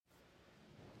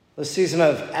The season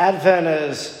of Advent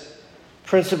is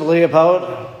principally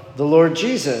about the Lord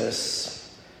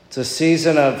Jesus. It's a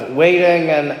season of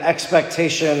waiting and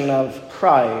expectation of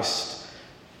Christ.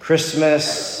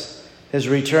 Christmas, his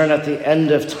return at the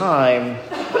end of time.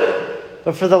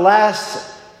 But for the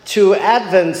last two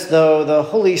Advents, though, the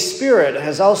Holy Spirit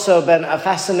has also been a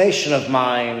fascination of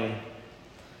mine.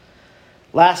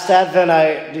 Last Advent,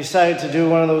 I decided to do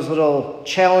one of those little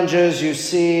challenges you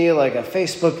see, like a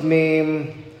Facebook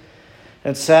meme.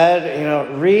 It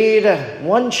said, read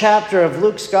one chapter of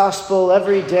Luke's Gospel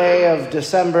every day of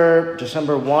December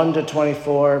 1 to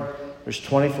 24. There's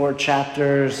 24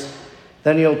 chapters.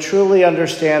 Then you'll truly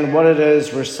understand what it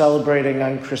is we're celebrating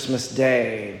on Christmas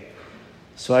Day.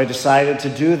 So I decided to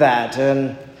do that.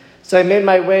 And so I made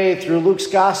my way through Luke's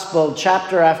Gospel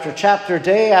chapter after chapter,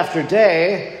 day after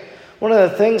day. One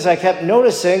of the things I kept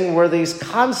noticing were these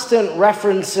constant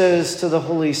references to the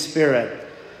Holy Spirit.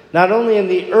 Not only in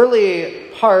the early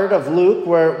part of Luke,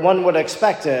 where one would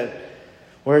expect it,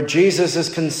 where Jesus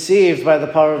is conceived by the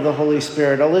power of the Holy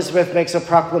Spirit. Elizabeth makes a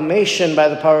proclamation by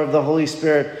the power of the Holy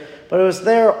Spirit. But it was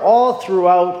there all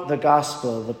throughout the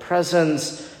Gospel, the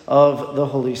presence of the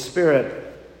Holy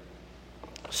Spirit.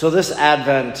 So this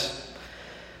Advent,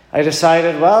 I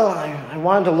decided, I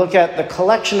wanted to look at the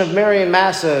collection of Marian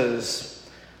Masses.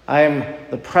 I am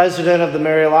the president of the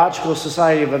Mariological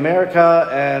Society of America,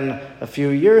 and a few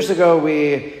years ago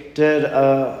we did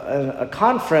a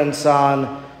conference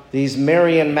on these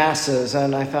Marian Masses,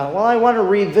 and I thought, I want to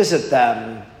revisit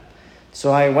them.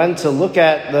 So I went to look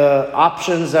at the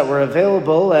options that were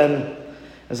available, and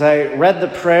as I read the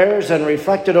prayers and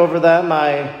reflected over them,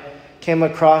 I came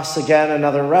across again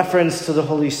another reference to the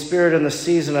Holy Spirit in the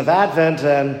season of Advent,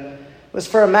 and it was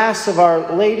for a Mass of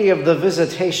Our Lady of the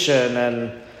Visitation,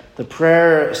 and the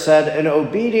prayer said, "In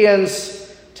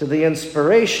obedience to the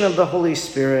inspiration of the Holy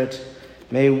Spirit,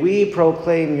 may we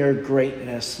proclaim your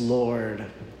greatness, Lord."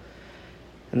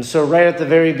 And so right at the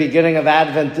very beginning of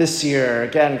Advent this year,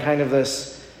 again, kind of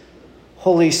this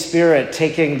Holy Spirit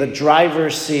taking the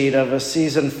driver's seat of a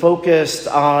season focused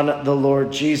on the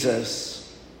Lord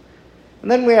Jesus.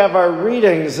 And then we have our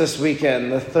readings this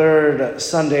weekend, the third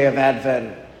Sunday of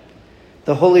Advent.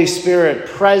 The Holy Spirit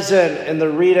present in the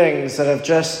readings that have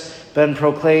just been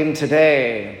proclaimed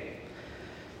today.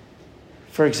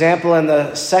 For example, in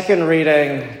the second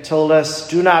reading, told us,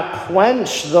 "Do not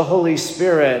quench the Holy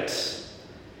Spirit."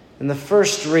 In the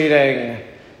first reading,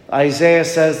 Isaiah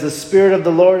says, "The Spirit of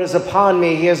the Lord is upon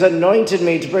me. He has anointed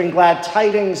me to bring glad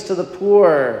tidings to the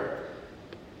poor."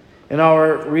 In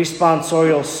our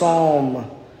responsorial psalm,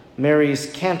 Mary's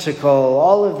canticle,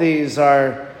 all of these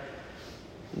are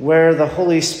where the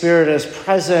Holy Spirit is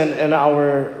present in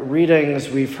our readings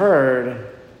we've heard.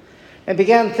 I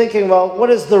began thinking, what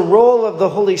is the role of the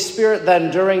Holy Spirit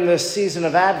then during this season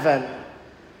of Advent?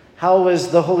 How is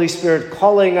the Holy Spirit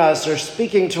calling us or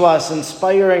speaking to us,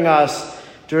 inspiring us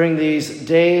during these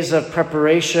days of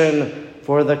preparation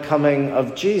for the coming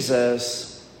of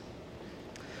Jesus?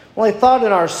 I thought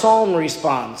in our psalm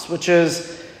response, which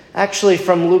is actually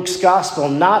from Luke's Gospel,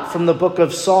 not from the book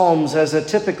of Psalms as it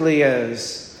typically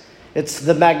is. It's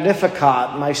the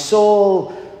Magnificat. "My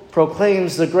soul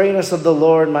proclaims the greatness of the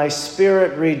Lord. My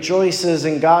spirit rejoices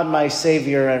in God my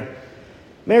Savior."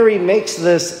 Mary makes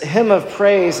this hymn of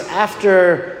praise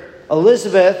after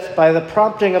Elizabeth, by the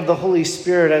prompting of the Holy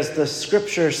Spirit, as the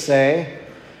scriptures say,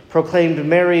 proclaimed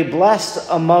Mary blessed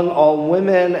among all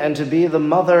women and to be the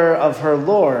mother of her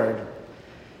Lord.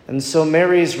 And so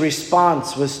Mary's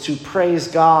response was to praise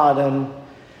God. And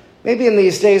maybe in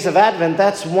these days of Advent,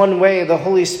 that's one way the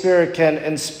Holy Spirit can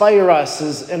inspire us,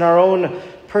 is in our own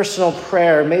personal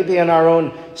prayer, maybe in our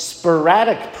own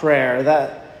sporadic prayer,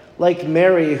 that like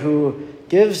Mary, who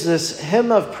gives this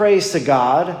hymn of praise to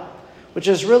God, which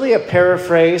is really a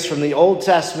paraphrase from the Old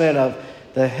Testament of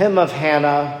the hymn of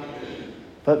Hannah,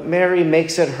 but Mary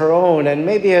makes it her own, and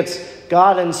maybe it's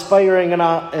God inspiring in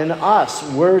us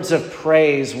words of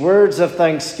praise, words of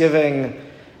thanksgiving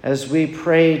as we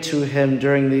pray to him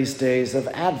during these days of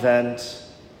Advent.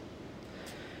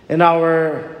 In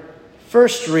our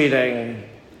first reading,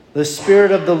 "The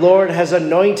Spirit of the Lord has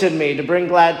anointed me to bring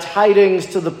glad tidings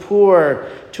to the poor,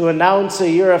 to announce a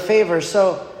year of favor."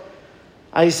 So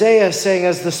Isaiah is saying,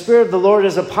 as the Spirit of the Lord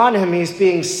is upon him, he's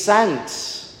being sent.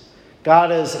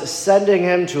 God is sending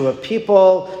him to a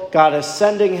people. God is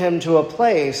sending him to a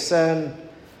place. And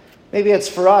maybe it's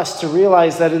for us to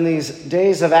realize that in these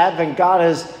days of Advent, God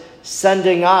is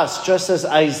sending us, just as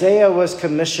Isaiah was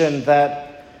commissioned,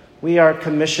 that we are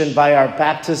commissioned by our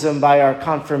baptism, by our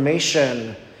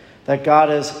confirmation, that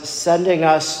God is sending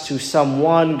us to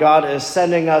someone, God is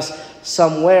sending us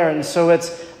somewhere. And so it's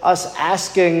us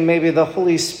asking maybe the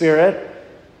Holy Spirit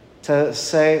to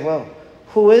say, well,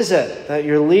 who is it that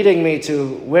you're leading me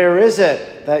to? Where is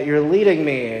it that you're leading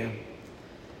me?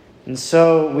 And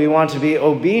so we want to be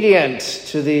obedient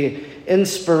to the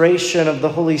inspiration of the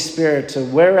Holy Spirit to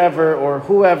wherever or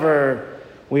whoever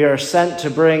we are sent to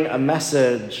bring a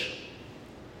message.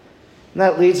 And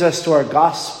that leads us to our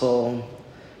gospel.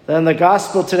 Then the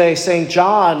gospel today, St.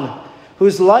 John,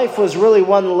 whose life was really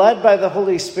one led by the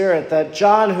Holy Spirit, that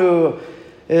John who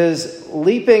is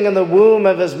leaping in the womb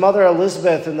of his mother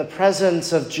Elizabeth in the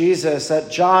presence of Jesus,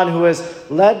 that John who is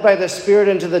led by the Spirit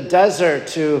into the desert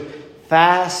to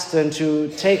fast and to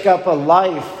take up a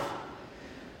life,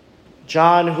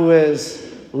 John who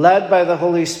is led by the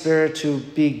Holy Spirit to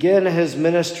begin his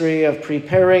ministry of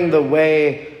preparing the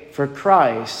way for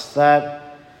Christ,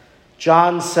 that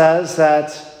John says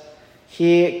that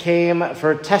he came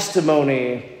for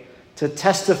testimony, to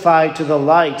testify to the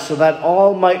light, so that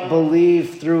all might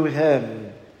believe through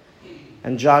him.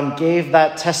 And John gave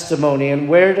that testimony. And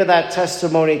where did that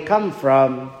testimony come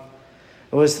from?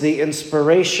 It was the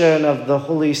inspiration of the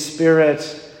Holy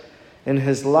Spirit in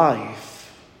his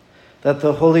life. That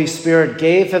the Holy Spirit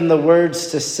gave him the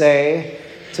words to say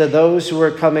to those who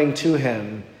were coming to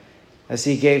him as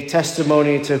he gave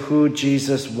testimony to who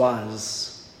Jesus was.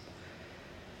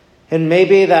 And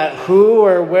maybe that who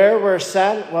or where we're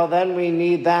sent, well, then we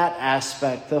need that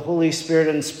aspect, the Holy Spirit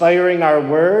inspiring our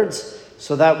words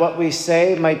so that what we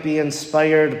say might be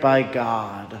inspired by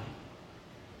God.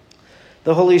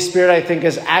 The Holy Spirit, I think,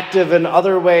 is active in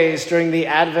other ways during the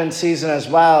Advent season as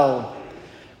well.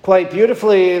 Quite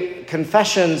beautifully,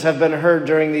 confessions have been heard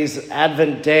during these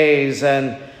Advent days,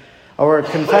 and our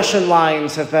confession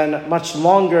lines have been much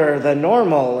longer than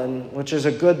normal, and which is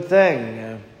a good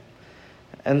thing.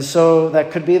 And so that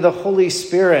could be the Holy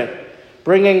Spirit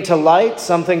bringing to light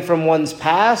something from one's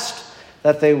past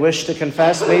that they wish to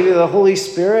confess. Maybe the Holy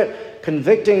Spirit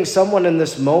convicting someone in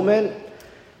this moment.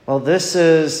 Well, this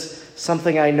is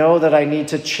something I know that I need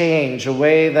to change, a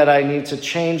way that I need to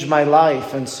change my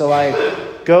life. And so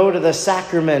I go to the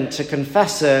sacrament to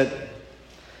confess it.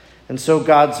 And so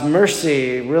God's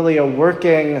mercy, really a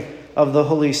working of the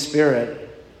Holy Spirit.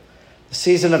 The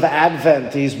season of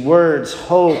Advent, these words,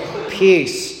 hope,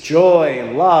 peace,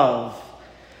 joy, love.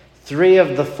 3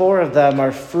 of the 4 of them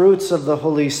are fruits of the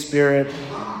Holy Spirit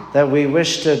that we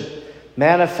wish to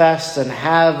manifest and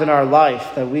have in our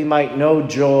life, that we might know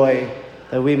joy,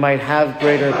 that we might have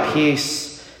greater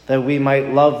peace, that we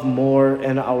might love more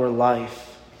in our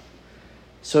life.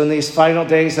 So in these final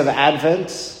days of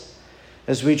Advent,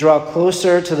 as we draw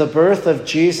closer to the birth of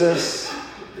Jesus,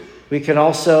 we can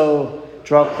also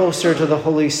draw closer to the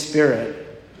Holy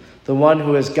Spirit, the one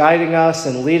who is guiding us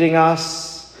and leading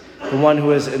us, the one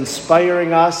who is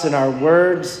inspiring us in our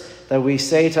words that we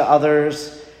say to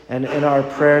others and in our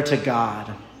prayer to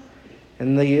God.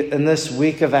 In this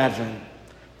week of Advent,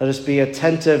 let us be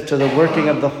attentive to the working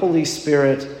of the Holy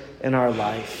Spirit in our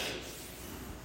life.